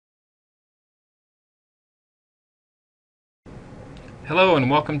Hello and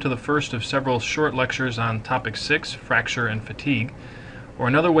welcome to the first of several short lectures on Topic 6, Fracture and Fatigue. Or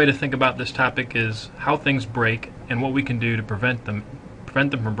another way to think about this topic is how things break and what we can do to prevent them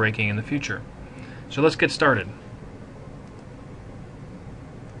from breaking in the future. So let's get started.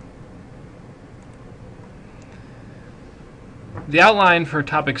 The outline for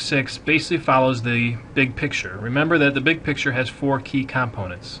Topic 6 basically follows the big picture. Remember that the big picture has four key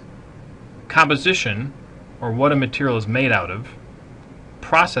components: composition, or what a material is made out of;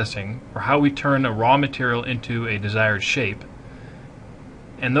 processing, or how we turn a raw material into a desired shape;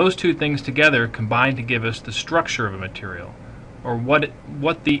 and those two things together combine to give us the structure of a material, or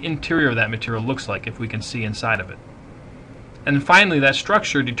what the interior of that material looks like if we can see inside of it. And finally, that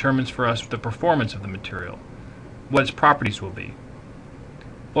structure determines for us the performance of the material, what its properties will be.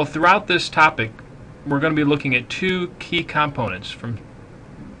 Well, throughout this topic, we're going to be looking at two key components.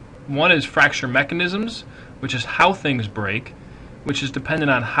 One is fracture mechanisms, which is how things break, which is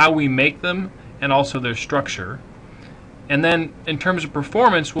dependent on how we make them and also their structure. And then in terms of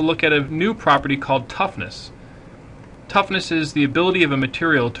performance, we'll look at a new property called toughness. Toughness is the ability of a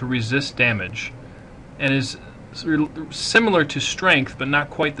material to resist damage and is similar to strength but not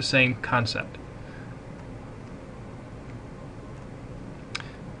quite the same concept.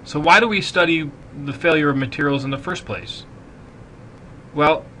 So why do we study the failure of materials in the first place?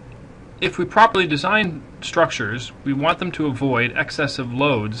 Well, if we properly design structures, we want them to avoid excessive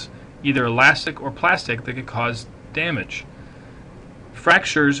loads, either elastic or plastic, that could cause damage.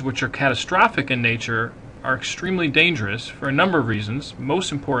 Fractures, which are catastrophic in nature, are extremely dangerous for a number of reasons.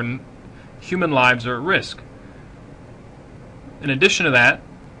 Most important, human lives are at risk. In addition to that,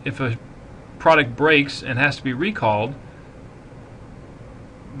 if a product breaks and has to be recalled,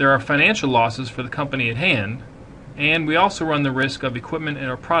 there are financial losses for the company at hand, and we also run the risk of equipment and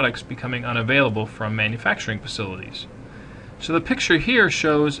our products becoming unavailable from manufacturing facilities. So the picture here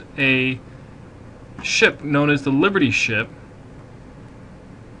shows a ship known as the Liberty ship.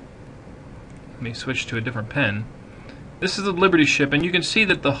 Let me switch to a different pen. This is the Liberty ship, and you can see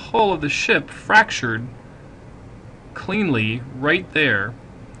that the hull of the ship fractured cleanly right there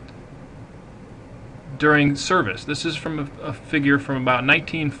during service. This is from a figure from about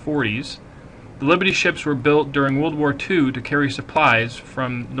 1940s. The Liberty ships were built during World War II to carry supplies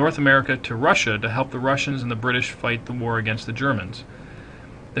from North America to Russia to help the Russians and the British fight the war against the Germans.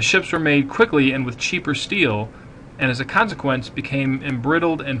 The ships were made quickly and with cheaper steel, and as a consequence became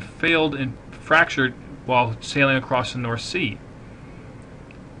embrittled and failed and fractured while sailing across the North Sea.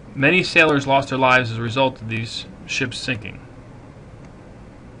 Many sailors lost their lives as a result of these ships sinking.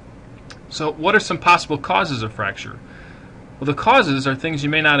 So what are some possible causes of fracture? Well, the causes are things you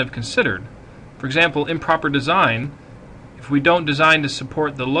may not have considered. For example, improper design. If we don't design to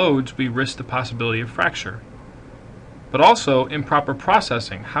support the loads, we risk the possibility of fracture. But also improper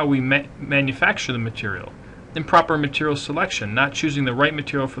processing, how we manufacture the material. Improper material selection, not choosing the right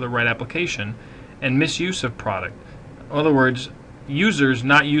material for the right application, and misuse of product. In other words, users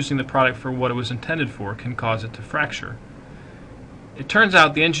not using the product for what it was intended for can cause it to fracture. It turns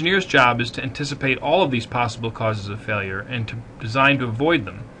out the engineer's job is to anticipate all of these possible causes of failure and to design to avoid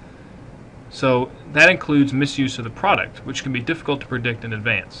them. So that includes misuse of the product, which can be difficult to predict in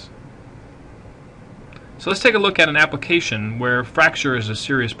advance. So let's take a look at an application where fracture is a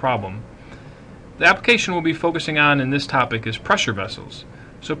serious problem. The application we'll be focusing on in this topic is pressure vessels.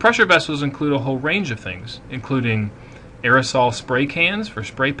 So pressure vessels include a whole range of things, including aerosol spray cans for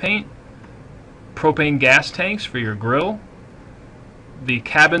spray paint, propane gas tanks for your grill, the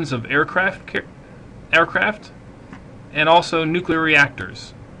cabins of aircraft, and also nuclear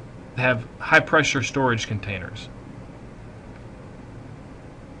reactors that have high pressure storage containers.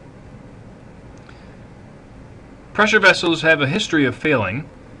 Pressure vessels have a history of failing.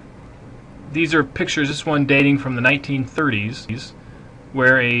 These are pictures, this one dating from the 1930s,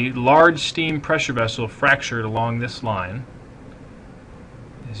 where a large steam pressure vessel fractured along this line,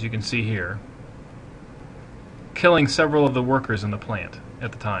 as you can see here, killing several of the workers in the plant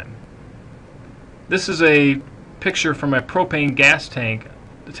at the time. This is a picture from a propane gas tank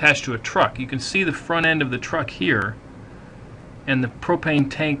attached to a truck. You can see the front end of the truck here and the propane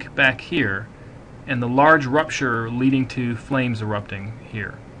tank back here and the large rupture leading to flames erupting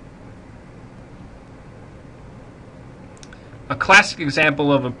here. A classic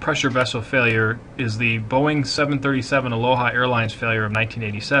example of a pressure vessel failure is the Boeing 737 Aloha Airlines failure of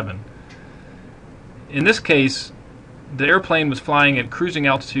 1987. In this case, the airplane was flying at cruising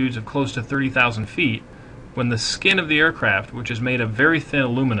altitudes of close to 30,000 feet when the skin of the aircraft, which is made of very thin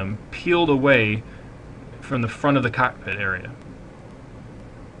aluminum, peeled away from the front of the cockpit area,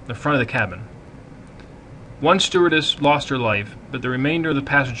 the front of the cabin. One stewardess lost her life, but the remainder of the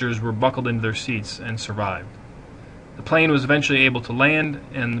passengers were buckled into their seats and survived. The plane was eventually able to land,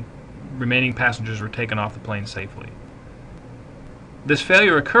 and the remaining passengers were taken off the plane safely. This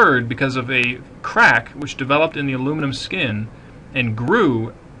failure occurred because of a crack which developed in the aluminum skin and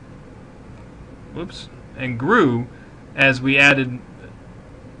grew as we added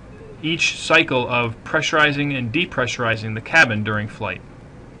each cycle of pressurizing and depressurizing the cabin during flight.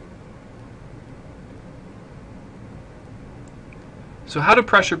 So how do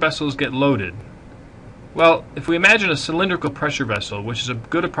pressure vessels get loaded? Well, if we imagine a cylindrical pressure vessel, which is a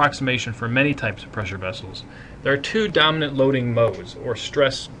good approximation for many types of pressure vessels, there are two dominant loading modes, or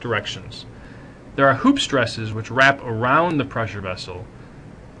stress directions. There are hoop stresses, which wrap around the pressure vessel,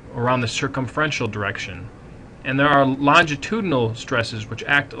 around the circumferential direction, and there are longitudinal stresses, which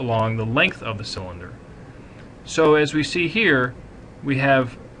act along the length of the cylinder. So as we see here, we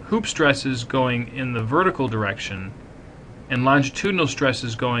have hoop stresses going in the vertical direction, and longitudinal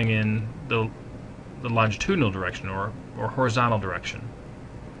stresses going in the longitudinal direction, or horizontal direction.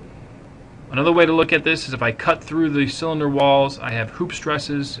 Another way to look at this is if I cut through the cylinder walls, I have hoop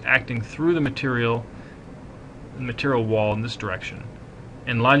stresses acting through the material wall in this direction,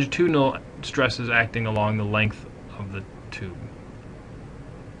 and longitudinal stresses acting along the length of the tube.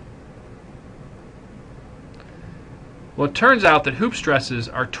 Well, it turns out that hoop stresses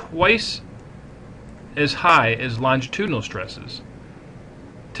are twice as high as longitudinal stresses,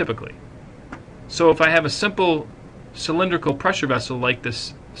 typically. So if I have a simple cylindrical pressure vessel like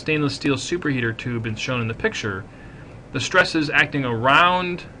this stainless steel superheater tube shown in the picture, the stresses acting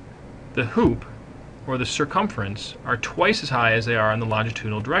around the hoop, or the circumference, are twice as high as they are in the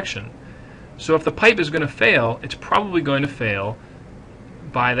longitudinal direction. So if the pipe is going to fail, it's probably going to fail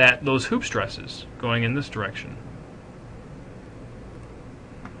by those hoop stresses going in this direction.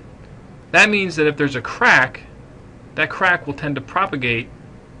 That means that if there's a crack, that crack will tend to propagate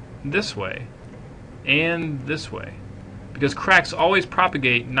this way and this way, because cracks always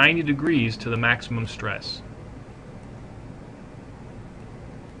propagate 90 degrees to the maximum stress.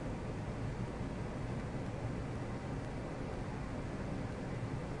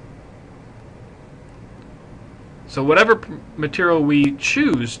 So whatever material we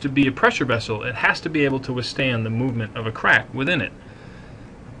choose to be a pressure vessel, it has to be able to withstand the movement of a crack within it.